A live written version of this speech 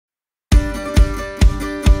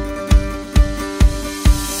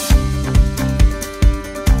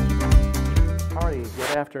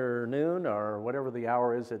afternoon, or whatever the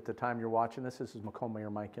hour is at the time you're watching this. This is Macomb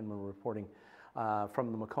Mayor Mike Inman reporting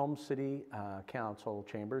from the Macomb City Council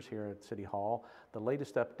chambers here at City Hall. The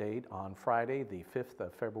latest update on Friday, the 5th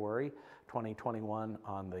of February, 2021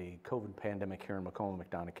 on the COVID pandemic here in Macomb and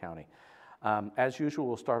McDonough County. As usual,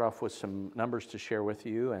 we'll start off with some numbers to share with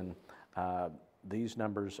you, and these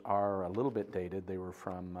numbers are a little bit dated. They were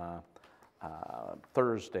from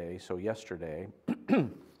Thursday, so yesterday,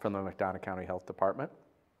 from the McDonough County Health Department.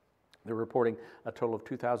 They're reporting a total of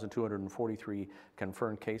 2,243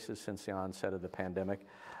 confirmed cases since the onset of the pandemic.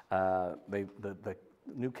 The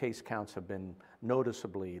new case counts have been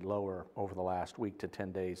noticeably lower over the last week to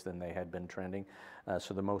 10 days than they had been trending.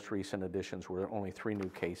 So the most recent additions were only 3 new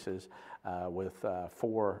cases with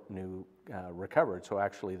 4 new recovered. So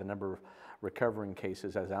actually the number of recovering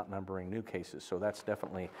cases as outnumbering new cases. So that's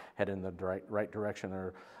definitely headed in the right direction.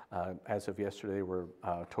 There, as of yesterday, were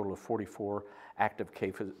a total of 44 active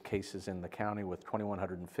cases in the county with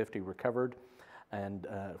 2,150 recovered. And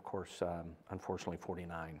of course, unfortunately,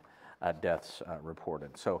 49 deaths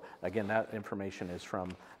reported. So again, that information is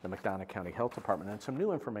from the McDonough County Health Department, and some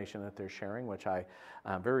new information that they're sharing, which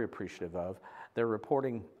I'm very appreciative of. They're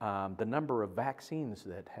reporting the number of vaccines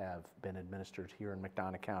that have been administered here in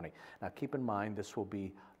McDonough County. Now keep in mind, this will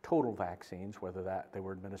be total vaccines, whether they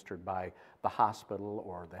were administered by the hospital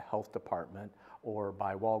or the health department or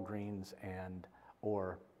by Walgreens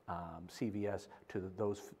or CVS to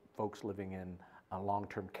those folks living in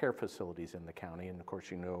long-term care facilities in the county, and of course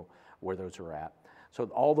you know where those are at. So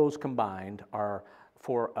all those combined are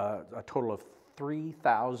for a total of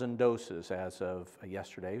 3,000 doses as of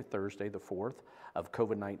yesterday, Thursday the 4th, of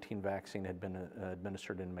COVID-19 vaccine had been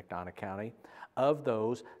administered in McDonough County. Of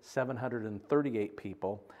those, 738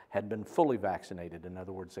 people had been fully vaccinated. In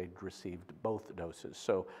other words, they'd received both doses.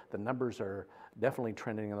 So the numbers are definitely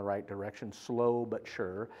trending in the right direction, slow but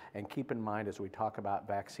sure. And keep in mind, as we talk about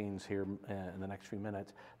vaccines here in the next few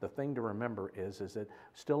minutes, the thing to remember is that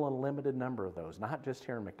still a limited number of those, not just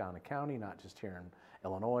here in McDonough County, not just here in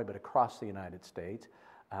Illinois, but across the United States.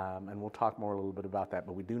 And we'll talk more a little bit about that,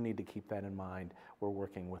 but we do need to keep that in mind. We're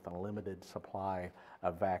working with a limited supply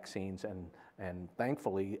of vaccines, and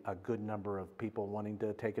thankfully a good number of people wanting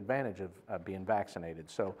to take advantage of being vaccinated.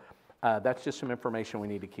 So that's just some information we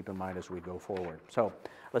need to keep in mind as we go forward. So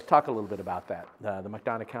let's talk a little bit about that. The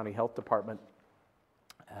McDonough County Health Department,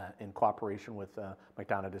 in cooperation with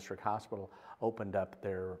McDonough District Hospital, opened up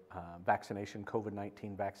their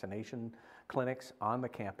COVID-19 vaccination clinics on the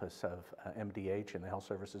campus of MDH in the Health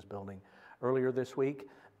Services Building earlier this week.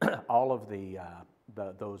 All of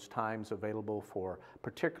those times available for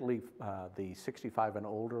particularly the 65 and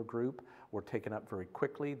older group were taken up very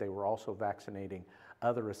quickly. They were also vaccinating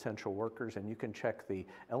other essential workers, and you can check the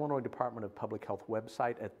Illinois Department of Public Health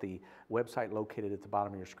website at the website located at the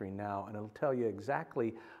bottom of your screen now, and it'll tell you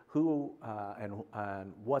exactly who and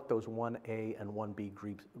what those 1A and 1B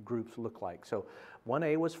groups look like. So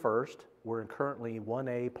 1A was first. We're currently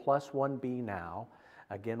 1A plus 1B now,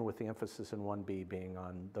 again with the emphasis in 1B being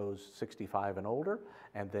on those 65 and older,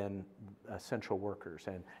 and then essential workers.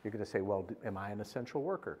 And you're going to say, well, am I an essential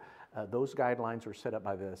worker? Those guidelines are set up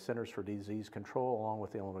by the Centers for Disease Control along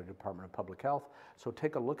with the Illinois Department of Public Health. So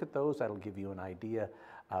take a look at those. That'll give you an idea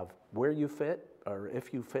of where you fit, or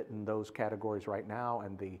if you fit in those categories right now,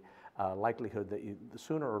 and the likelihood that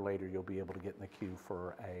sooner or later you'll be able to get in the queue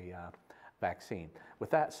for a vaccine. With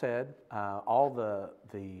that said, all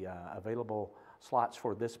the available slots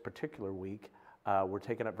for this particular week were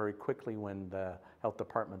taken up very quickly when the health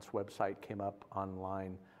department's website came up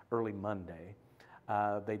online early Monday.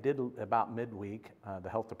 They did about midweek, the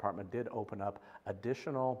health department did open up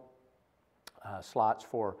additional slots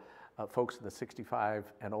for folks in the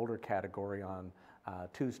 65 and older category on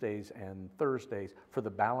Tuesdays and Thursdays for the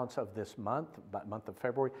balance of this month of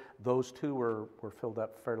February. Those two were filled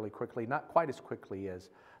up fairly quickly, not quite as quickly as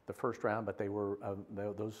the first round, but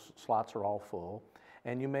those slots are all full.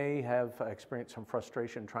 And you may have experienced some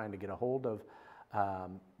frustration trying to get a hold of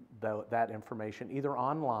that information, either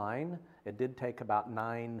online. It did take about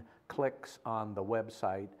 9 clicks on the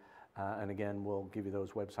website, and again, we'll give you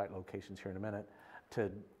those website locations here in a minute,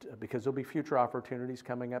 because there'll be future opportunities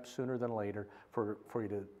coming up sooner than later for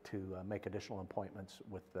you to make additional appointments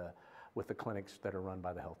with the clinics that are run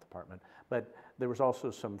by the health department. But there was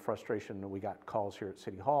also some frustration. We got calls here at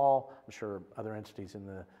City Hall. I'm sure other entities in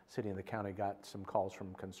the city and the county got some calls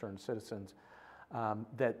from concerned citizens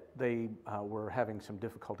that they were having some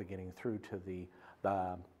difficulty getting through to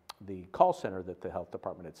the call center that the health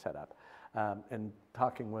department had set up. And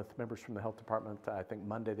talking with members from the health department, I think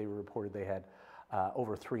Monday they reported they had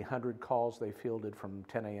over 300 calls they fielded from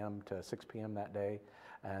 10 a.m. to 6 p.m. that day.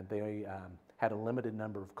 and they had a limited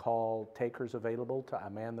number of call takers available to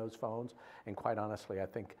man those phones, and quite honestly, I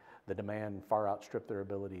think the demand far outstripped their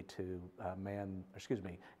ability to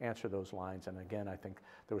answer those lines. And again, I think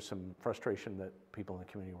there was some frustration that people in the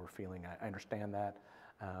community were feeling. I understand that.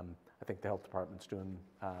 I think the health department's doing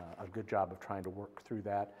a good job of trying to work through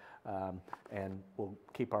that, and we'll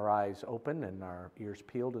keep our eyes open and our ears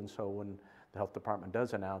peeled. And so when the health department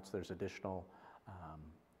does announce there's additional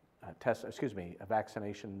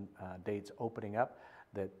vaccination dates opening up,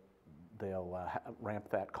 that they'll ramp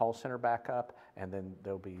that call center back up, and then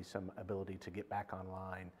there'll be some ability to get back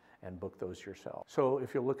online and book those yourself. So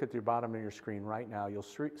if you look at the bottom of your screen right now, you'll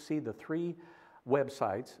see the 3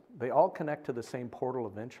 websites. They all connect to the same portal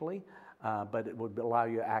eventually, but it would allow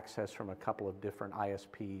you access from a couple of different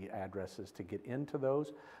ISP addresses to get into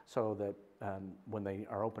those, so that when they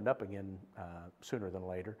are opened up again sooner than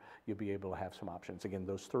later, you'll be able to have some options. Again,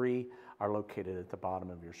 those 3 are located at the bottom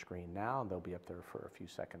of your screen now, and they'll be up there for a few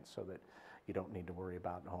seconds so that you don't need to worry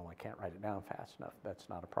about, oh, I can't write it down fast enough. That's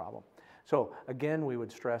not a problem. So again, we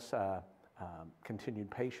would stress continued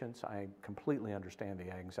patience. I completely understand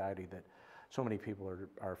the anxiety that so many people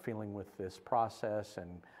are feeling with this process, and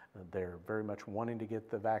they're very much wanting to get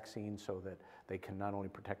the vaccine so that they can not only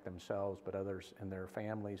protect themselves but others and their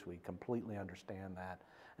families. We completely understand that.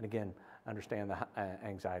 And again, understand the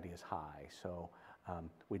anxiety is high. So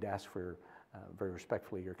we'd ask for, very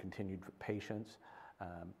respectfully, your continued patience.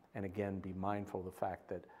 And again, be mindful of the fact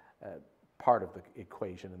that part of the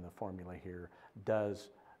equation in the formula here does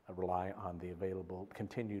rely on the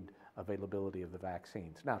continued availability of the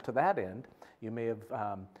vaccines. Now, to that end, you may have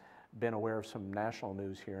been aware of some national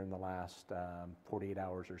news here in the last 48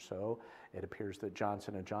 hours or so. It appears that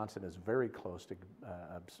Johnson & Johnson is very close to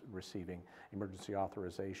receiving emergency use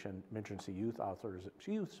authorization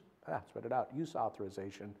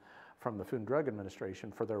from the Food and Drug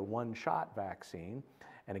Administration for their one-shot vaccine.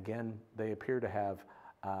 And again, they appear to have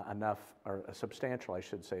a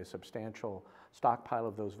substantial stockpile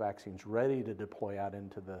of those vaccines ready to deploy out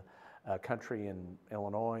into the country in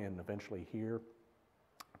Illinois and eventually here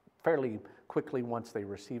fairly quickly once they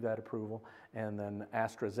receive that approval. And then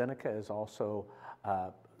AstraZeneca is also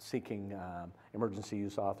seeking emergency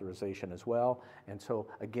use authorization as well. And so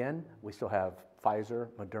again, we still have Pfizer,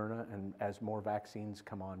 Moderna, and as more vaccines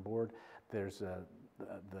come on board, there's the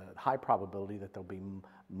high probability that there'll be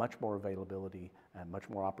much more availability and much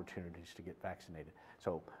more opportunities to get vaccinated.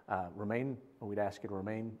 So we'd ask you to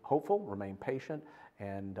remain hopeful, remain patient,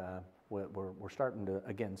 and we're starting to,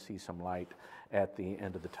 again, see some light at the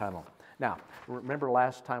end of the tunnel. Now, remember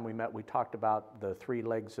last time we met, we talked about the 3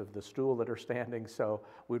 legs of the stool that are standing, so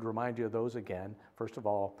we'd remind you of those again. First of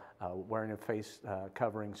all, wearing a face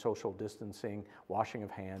covering, social distancing, washing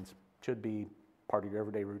of hands should be part of your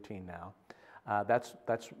everyday routine now. That's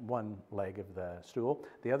one leg of the stool.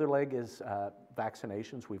 The other leg is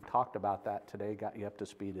vaccinations. We've talked about that today, got you up to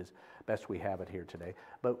speed as best we have it here today.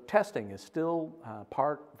 But testing is still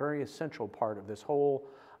very essential part of this whole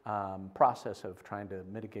process of trying to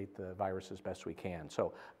mitigate the virus as best we can.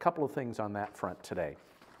 So a couple of things on that front today.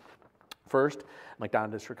 First,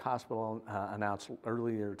 McDonough District Hospital announced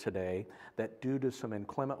earlier today that due to some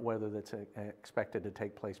inclement weather that's expected to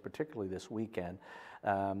take place, particularly this weekend,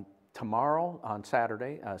 tomorrow on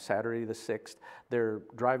Saturday, Saturday the 6th, their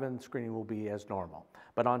drive-in screening will be as normal.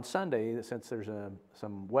 But on Sunday, since there's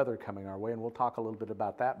some weather coming our way, and we'll talk a little bit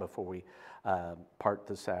about that before we part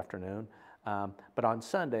this afternoon, but on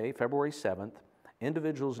Sunday, February 7th,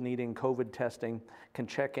 individuals needing COVID testing can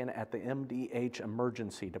check in at the MDH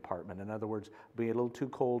emergency department. In other words, it'd be a little too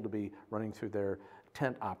cold to be running through their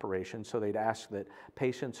tent operation, so they'd ask that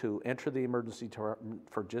patients who enter the emergency department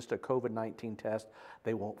for just a COVID-19 test,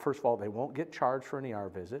 first of all, they won't get charged for an ER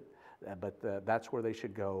visit, but that's where they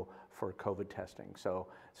should go for COVID testing. So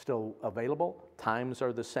still available, times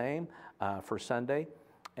are the same for Sunday,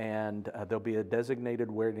 and there'll be a designated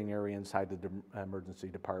waiting area inside the emergency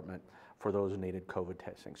department for those who needed COVID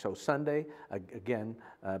testing. So Sunday, again,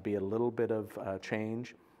 be a little bit of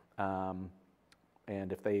change, and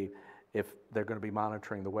if they're going to be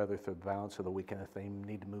monitoring the weather through the balance of the weekend, if they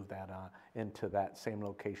need to move that into that same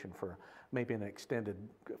location for maybe an extended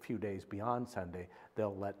few days beyond Sunday,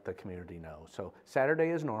 they'll let the community know. So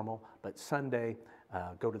Saturday is normal, but Sunday,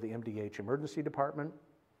 go to the MDH emergency department.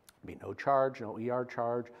 Be no charge, no ER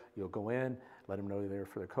charge. You'll go in, let them know you're there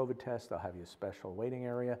for the COVID test. They'll have you a special waiting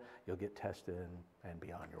area. You'll get tested and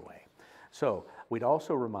be on your way. So we'd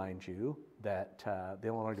also remind you that the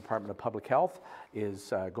Illinois Department of Public Health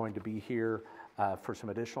is going to be here for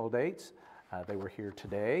some additional dates. They were here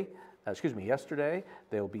today yesterday.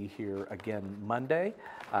 They'll be here again Monday.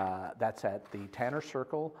 That's at the Tanner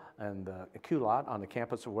Circle and the Q lot on the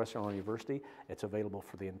campus of Western Illinois University. It's available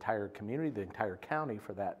for the entire community, the entire county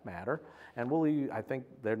for that matter. And I think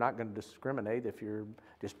they're not going to discriminate if you're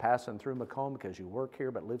just passing through Macomb because you work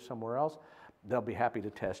here but live somewhere else. They'll be happy to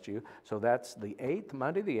test you. So that's the 8th,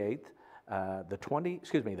 Monday the 8th. The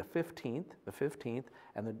 15th,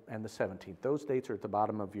 and the 17th. Those dates are at the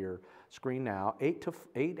bottom of your screen now. 8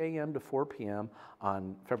 a.m. to 4 p.m.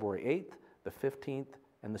 on February 8th, the 15th,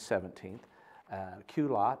 and the 17th. Q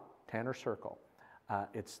lot, Tanner Circle.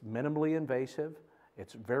 It's minimally invasive.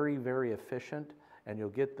 It's very, very efficient, and you'll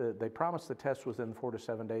get they promise the test within 4 to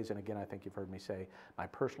 7 days. And again, I think you've heard me say my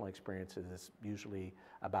personal experience is it's usually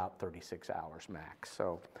about 36 hours max.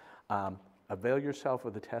 So. Avail yourself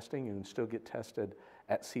of the testing. You can still get tested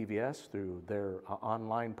at CVS through their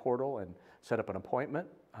online portal and set up an appointment.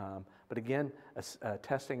 But again,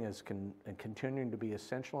 testing is continuing to be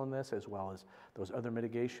essential in this, as well as those other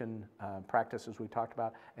mitigation practices we talked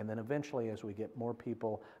about. And then eventually, as we get more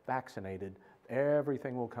people vaccinated,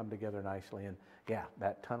 everything will come together nicely. And yeah,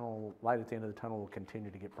 that light at the end of the tunnel will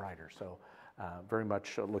continue to get brighter. So very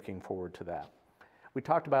much looking forward to that. We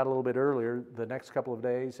talked about a little bit earlier, the next couple of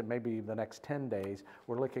days and maybe the next 10 days,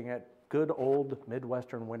 we're looking at good old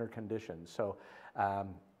Midwestern winter conditions. So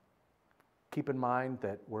keep in mind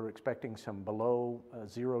that we're expecting some below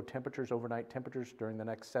zero temperatures, overnight temperatures during the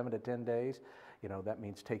next 7 to 10 days. You know, that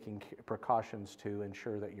means taking precautions to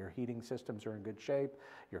ensure that your heating systems are in good shape,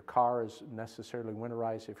 your car is necessarily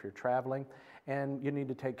winterized if you're traveling, and you need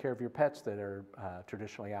to take care of your pets that are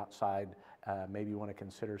traditionally outside. Maybe you want to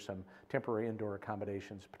consider some temporary indoor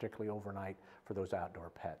accommodations, particularly overnight for those outdoor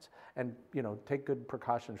pets. And, you know, take good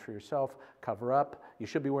precautions for yourself, cover up. You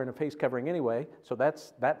should be wearing a face covering anyway, so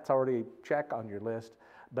that's already a check on your list,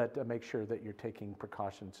 but make sure that you're taking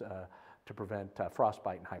precautions to prevent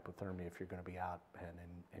frostbite and hypothermia if you're going to be out and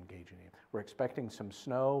engaging in. We're expecting some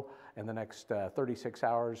snow in the next 36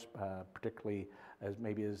 hours, particularly as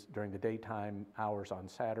during the daytime hours on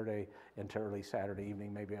Saturday into early Saturday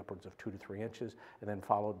evening, maybe upwards of 2 to 3 inches, and then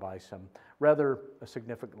followed by some rather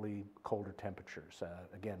significantly colder temperatures.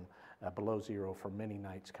 Again, below zero for many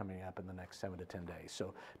nights coming up in the next 7 to 10 days.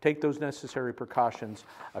 So take those necessary precautions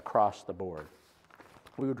across the board.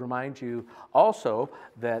 We would remind you also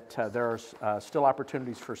that there are still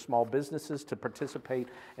opportunities for small businesses to participate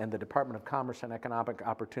in the Department of Commerce and Economic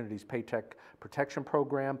Opportunities Paycheck Protection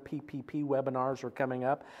Program. PPP webinars are coming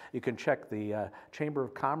up. You can check the Chamber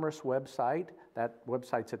of Commerce website. That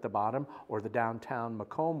website's at the bottom, or the Downtown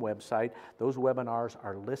Macomb website. Those webinars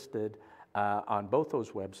are listed on both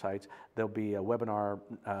those websites. There'll be a webinar,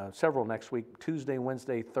 several next week, Tuesday,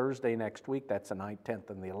 Wednesday, Thursday next week. That's the 9th, 10th,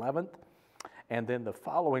 and the 11th. And then the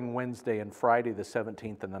following Wednesday and Friday, the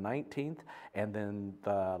 17th and the 19th, and then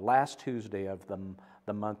the last Tuesday of the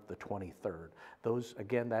month, the 23rd. Those,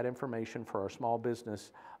 again, that information for our small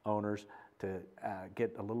business owners to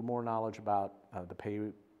get a little more knowledge about the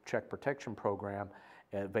Paycheck Protection Program,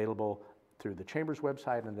 available through the Chamber's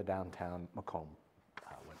website and the Downtown Macomb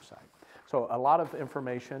website. So a lot of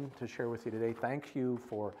information to share with you today. Thank you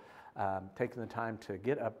for taking the time to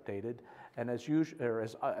get updated. And as we've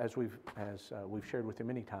shared with you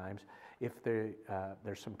many times, if there's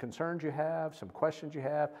some concerns you have, some questions you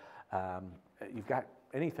have, you've got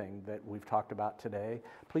anything that we've talked about today,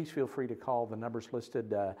 please feel free to call the numbers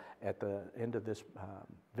listed at the end of this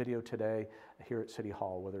video today here at City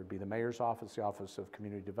Hall, whether it be the Mayor's Office, the Office of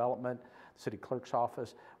Community Development, the City Clerk's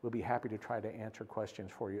Office. We'll be happy to try to answer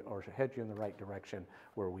questions for you or to head you in the right direction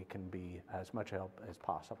where we can be as much help as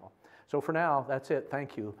possible. So for now, that's it.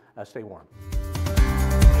 Thank you. Stay warm.